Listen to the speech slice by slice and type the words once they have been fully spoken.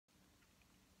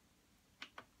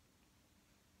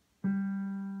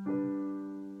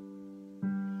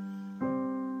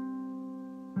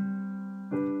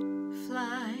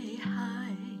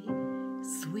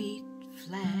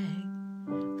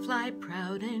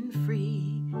proud and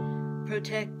free.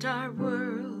 Protect our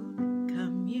world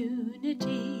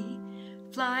community.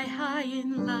 Fly high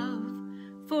in love,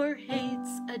 for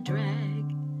hate's a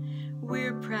drag.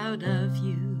 We're proud of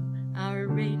you, our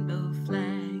rainbow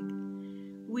flag.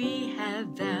 We have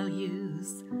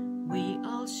values we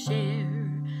all share,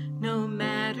 no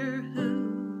matter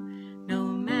who, no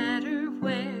matter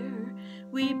where.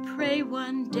 We pray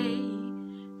one day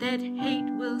that hate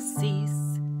will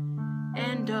cease,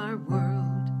 and our world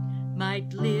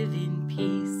might live in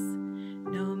peace.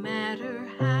 No matter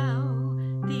how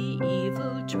the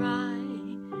evil try,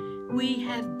 we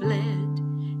have bled,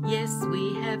 yes,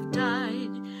 we have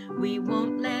died. We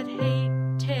won't let hate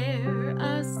tear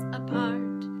us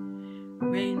apart.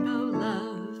 Rainbow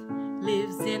love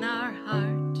lives in our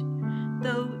heart.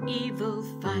 Though evil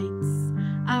fights,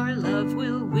 our love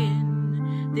will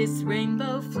win. This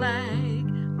rainbow flag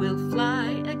will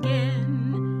fly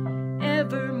again.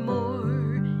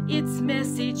 Evermore its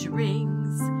message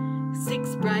rings.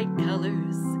 6 bright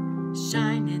colors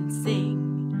shine and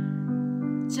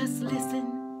sing. Just listen,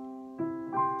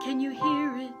 can you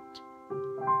hear it?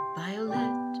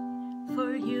 Violet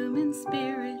for human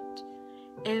spirit.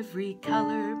 Every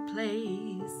color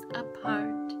plays a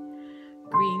part.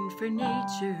 Green for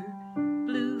nature,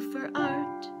 blue for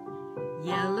art,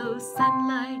 yellow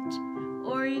sunlight,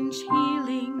 orange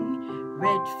healing,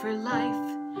 red for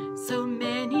life, so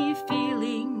many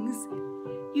feelings.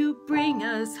 You bring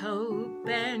us hope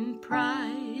and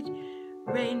pride,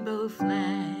 rainbow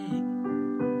flag.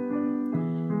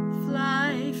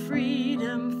 Fly,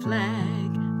 freedom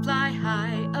flag, fly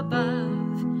high above.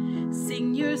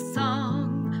 Sing your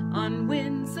song on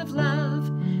winds of love.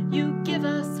 You give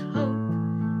us hope,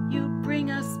 you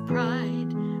bring us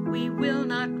pride. We will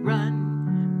not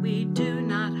run, we do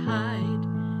not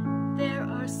hide. There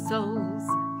are souls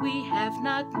we have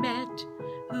not met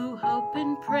who hope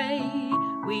and pray.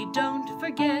 We don't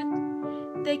forget.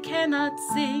 They cannot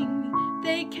sing,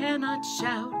 they cannot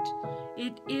shout.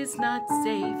 It is not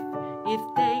safe if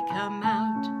they come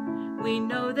out. We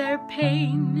know their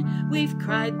pain, we've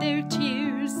cried their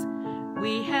tears.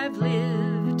 We have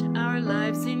lived our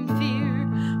lives in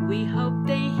fear. We hope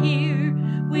they hear,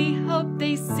 we hope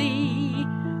they see.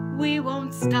 We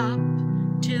won't stop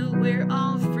till we're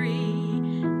all free.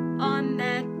 On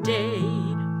that day,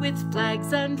 with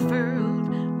flags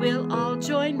unfurled, we'll all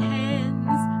join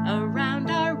hands around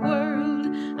our world.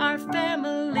 Our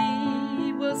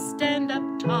family will stand up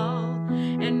tall,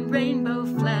 and rainbow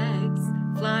flags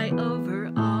fly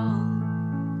over all.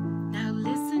 Now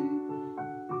listen,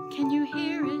 can you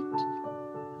hear it?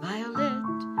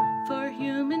 Violet for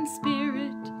human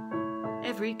spirit.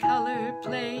 Every color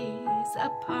plays a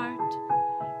part.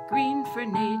 Green for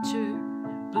nature,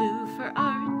 blue for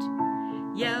art,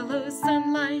 yellow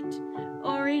sunlight,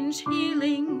 orange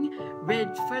healing,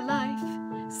 red for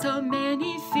life, so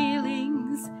many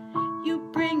feelings. You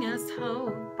bring us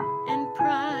hope and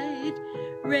pride,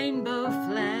 rainbow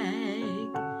flag.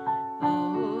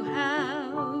 Oh,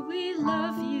 how we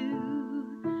love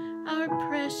you, our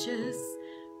precious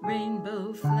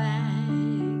rainbow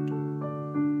flag.